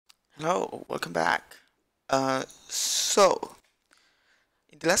Hello, welcome back. So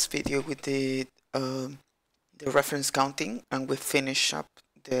in the last video we did the reference counting and we finished up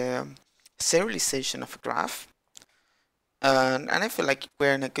the serialization of a graph. And I feel like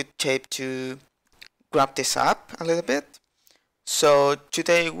we're in a good shape to grab this up a little bit. So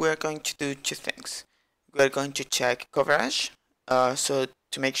today we're going to do two things. We're going to check coverage, so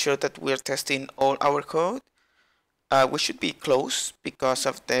to make sure that we're testing all our code. We should be close because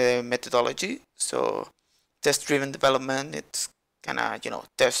of the methodology. So test-driven development, it's kind of,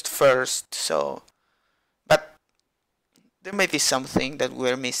 test first. So, but there may be something that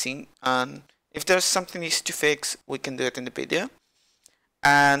we're missing, and if there's something easy to fix, we can do it in the video.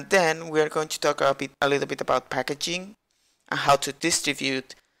 And then we're going to talk a little bit about packaging and how to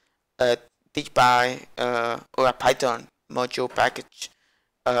distribute a dgpy or a Python module package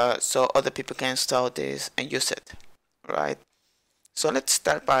so other people can install this and use it. Right, so let's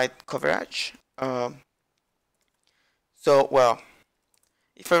start by coverage. Well,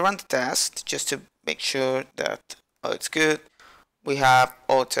 if I run the test just to make sure that it's good, we have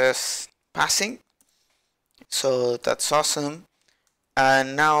all tests passing, so that's awesome.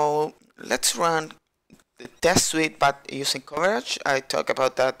 And now let's run the test suite but using coverage. I talked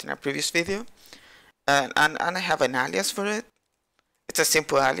about that in a previous video, and I have an alias for it. It's a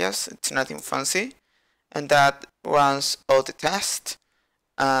simple alias, it's nothing fancy, and that runs all the tests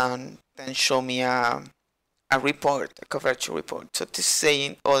and then show me a report, a coverage report. So this is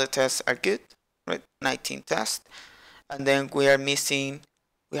saying all the tests are good, right? 19 tests, and then we have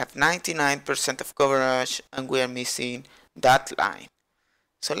 99% of coverage, and we are missing that line.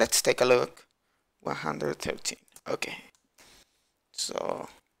 So let's take a look. 113. Okay, so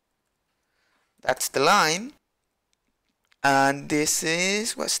that's the line. And this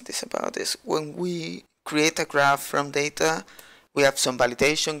is, what's this about? This when we create a graph from data, we have some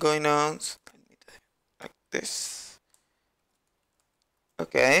validation going on, so like this.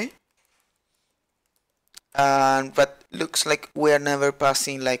 Okay, but looks like we're never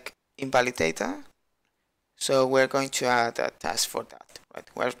passing like invalid data, so we're going to add a task for that. Right,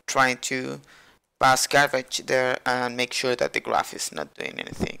 we're trying to pass garbage there and make sure that the graph is not doing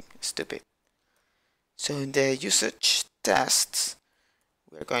anything stupid. So in the usage tests,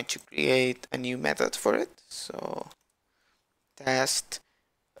 we're going to create a new method for it. So test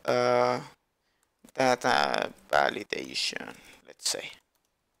data validation, let's say.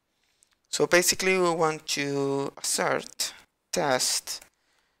 So basically we want to assert test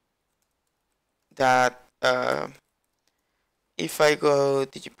that if I go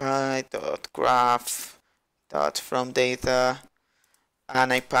dgpy.graph.fromData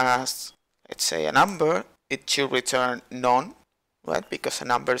and I pass, let's say, a number, it should return none, right? Because a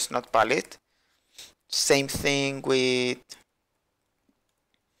number is not valid. Same thing with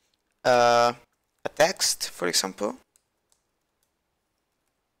a text, for example.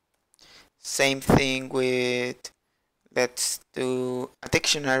 Same thing with, let's do a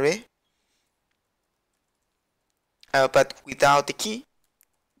dictionary, but without the key.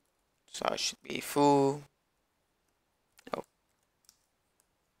 So it should be foo,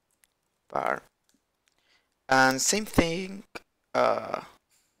 bar. And same thing,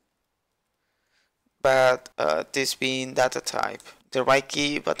 but this being data type, the right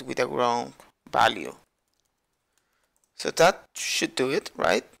key but with a wrong value. So that should do it,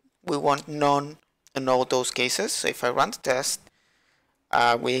 right? We want none in all those cases. So if I run the test,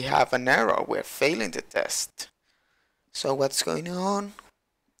 we have an error, we're failing the test. So what's going on?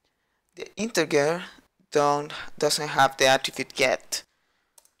 The integer doesn't have the attribute get.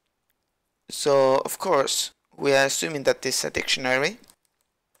 So of course we are assuming that this is a dictionary,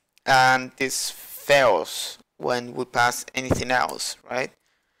 and this fails when we pass anything else, right?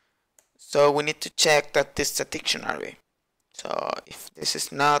 So we need to check that this is a dictionary. So if this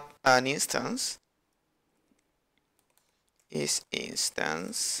is not an instance, is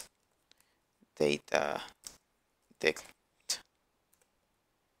instance data dict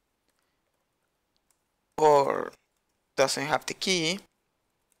or doesn't have the key,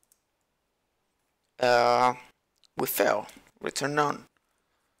 we fail, return none.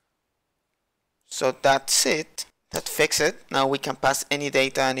 So that's it, that fixes it. Now we can pass any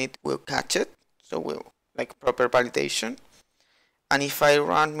data and it will catch it, so we'll like proper validation. And if I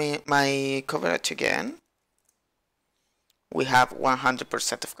run my coverage again, we have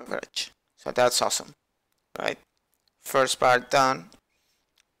 100% of coverage. So that's awesome, right? First part done,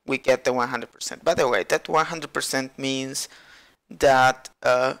 we get the 100%. By the way, that 100% means that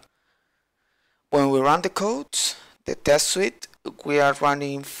when we run the codes, the test suite, we're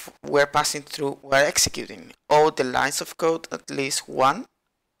executing all the lines of code, at least one,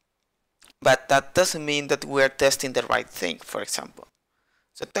 but that doesn't mean that we're testing the right thing, for example.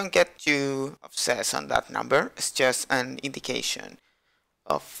 So don't get too obsessed on that number. It's just an indication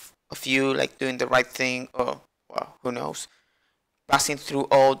of you like doing the right thing, or well, who knows, passing through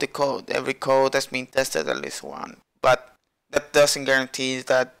all the code. Every code has been tested at least one, but that doesn't guarantee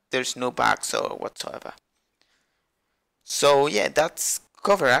that there's no bugs or whatsoever. So yeah, that's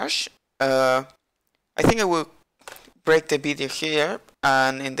coverage. I think I will break the video here,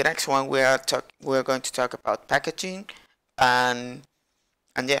 and in the next one we're going to talk about packaging, and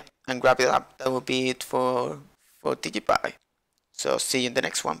yeah, and wrap it up. That will be it for dgpy. So see you in the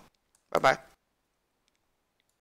next one. Bye bye.